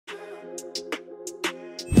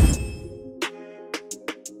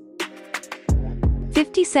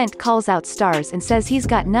50 Cent calls out STARZ and says he's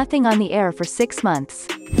got nothing on the air for 6 months.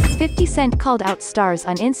 50 Cent called out STARZ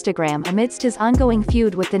on Instagram amidst his ongoing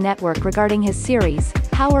feud with the network regarding his series,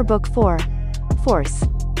 Power Book 4, Force.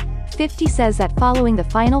 50 says that following the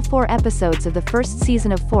final 4 episodes of the first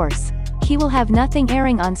season of Force, he will have nothing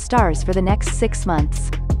airing on STARZ for the next 6 months.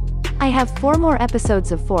 I have 4 more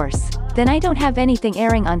episodes of Force, then I don't have anything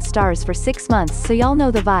airing on STARZ for 6 months, so y'all know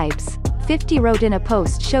the vibes. 50 wrote in a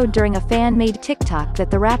post showed during a fan-made TikTok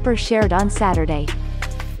that the rapper shared on Saturday.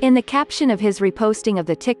 In the caption of his reposting of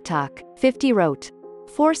the TikTok, 50 wrote,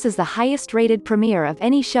 "Force is the highest-rated premiere of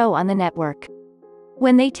any show on the network.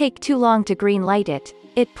 When they take too long to green-light it,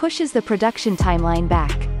 it pushes the production timeline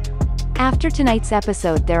back. After tonight's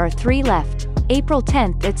episode there are 3 left, April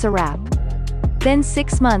 10th it's a wrap. Then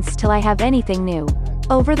 6 months till I have anything new."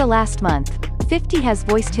 Over the last month, 50 has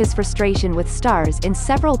voiced his frustration with STARZ in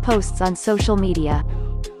several posts on social media.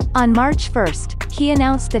 On March 1st, he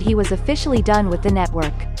announced that he was officially done with the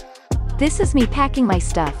network. "This is me packing my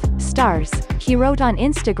stuff, STARZ," he wrote on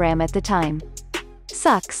Instagram at the time.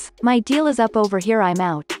 "Sucks, my deal is up over here, I'm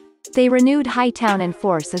out." They renewed Hightown and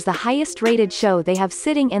Force as the highest-rated show they have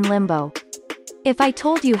sitting in limbo. "If I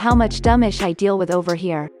told you how much dumbish I deal with over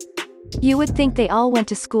here, you would think they all went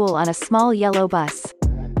to school on a small yellow bus."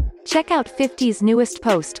 Check out 50's newest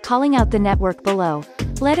post calling out the network below.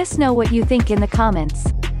 Let us know what you think in the comments.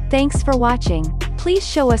 Thanks for watching. Please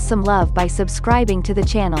show us some love by subscribing to the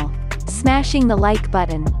channel, smashing the like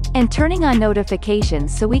button, and turning on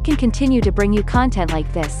notifications so we can continue to bring you content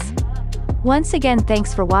like this. Once again,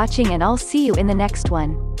 thanks for watching and I'll see you in the next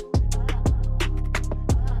one.